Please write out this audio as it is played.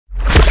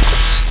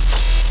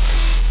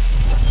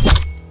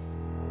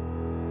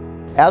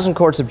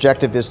Azincourt's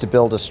objective is to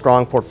build a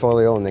strong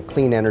portfolio in the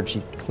clean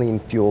energy, clean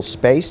fuel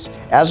space.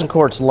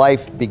 Azincourt's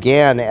life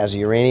began as a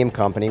uranium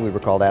company. We were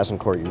called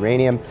Azincourt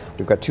Uranium.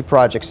 We've got 2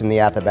 projects in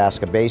the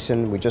Athabasca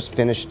Basin. We just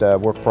finished a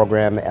work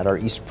program at our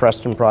East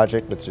Preston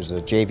project, which is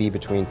a JV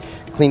between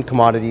Clean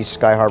Commodities,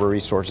 Sky Harbor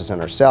Resources, and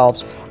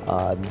ourselves.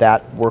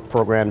 That work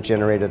program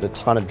generated a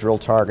ton of drill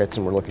targets,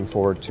 and we're looking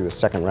forward to a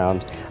second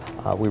round.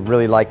 We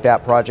really like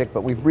that project,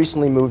 but we've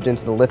recently moved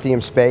into the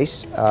lithium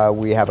space.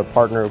 We have a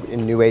partner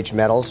in New Age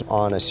Metals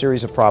on a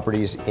series of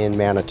properties in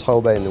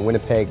Manitoba in the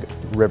Winnipeg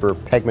River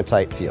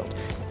Pegmatite Field.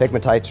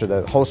 Pegmatites are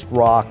the host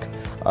rock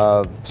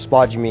of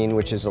spodumene,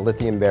 which is a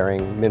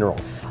lithium-bearing mineral.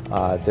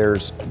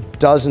 There's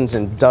dozens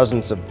and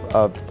dozens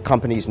of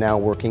companies now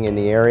working in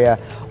the area.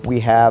 We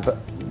have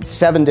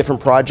 7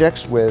 different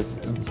projects with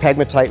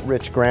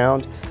pegmatite-rich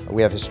ground.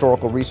 We have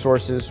historical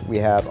resources, we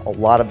have a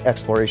lot of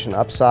exploration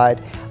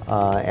upside,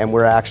 and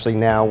we're actually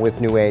now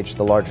with New Age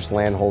the largest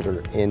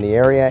landholder in the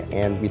area,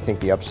 and we think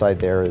the upside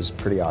there is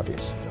pretty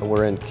obvious.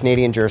 We're in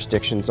Canadian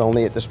jurisdictions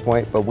only at this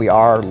point, but we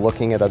are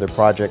looking at other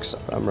projects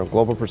from a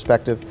global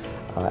perspective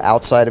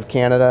outside of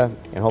Canada,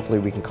 and hopefully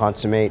we can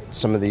consummate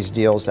some of these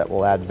deals that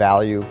will add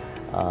value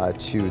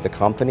to the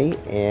company,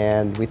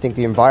 and we think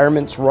the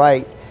environment's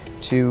right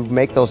to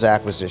make those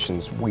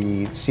acquisitions.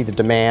 We see the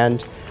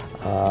demand.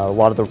 A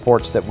lot of the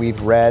reports that we've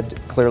read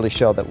clearly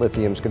show that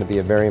lithium is going to be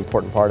a very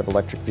important part of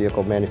electric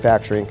vehicle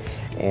manufacturing.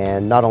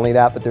 And not only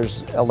that, but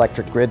there's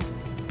electric grid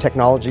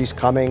technologies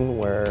coming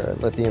where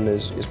lithium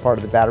is part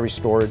of the battery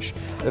storage,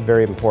 a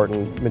very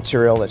important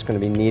material that's going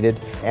to be needed.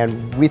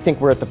 And we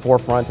think we're at the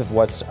forefront of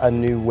what's a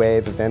new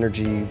wave of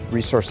energy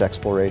resource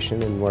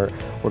exploration, and we're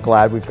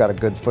glad we've got a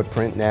good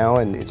footprint now,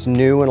 and it's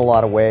new in a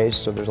lot of ways,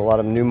 so there's a lot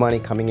of new money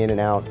coming in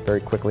and out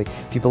very quickly.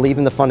 If you believe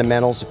in the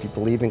fundamentals, if you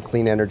believe in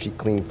clean energy,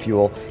 clean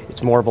fuel,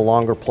 it's more of a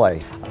longer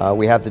play.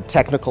 We have the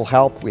technical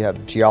help, we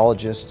have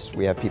geologists,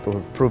 we have people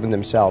who've proven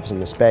themselves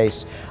in the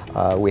space,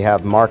 we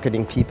have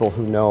marketing people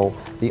who know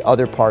the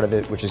other part of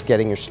it, which is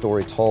getting your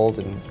story told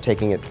and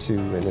taking it to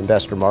an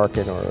investor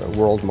market or a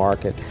world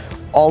market.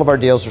 All of our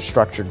deals are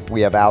structured. We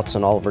have outs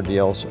on all of our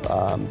deals,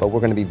 but we're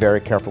going to be very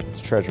careful with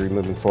the Treasury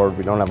moving forward.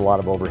 We don't have a lot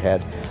of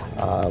overhead.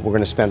 We're going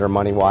to spend our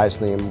money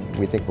wisely, and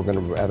we think we're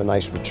going to have a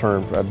nice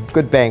return, a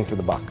good bang for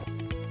the buck.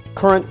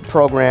 Current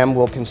program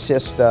will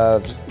consist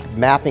of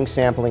mapping,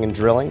 sampling, and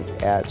drilling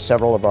at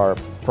several of our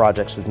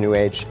projects with New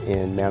Age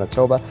in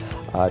Manitoba.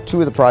 2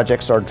 of the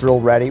projects are drill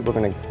ready. We're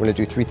going to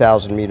do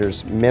 3,000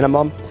 meters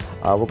minimum.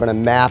 We're going to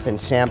map and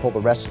sample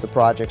the rest of the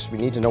projects. We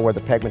need to know where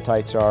the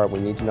pegmatites are. We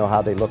need to know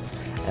how they look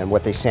and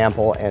what they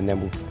sample, and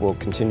then we'll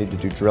continue to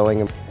do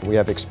drilling. We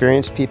have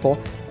experienced people,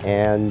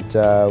 and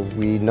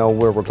we know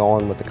where we're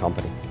going with the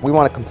company. We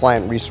want a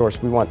compliant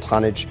resource. We want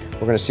tonnage.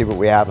 We're going to see what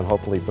we have, and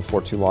hopefully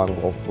before too long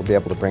we'll be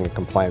able to bring a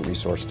compliant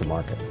resource to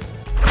market.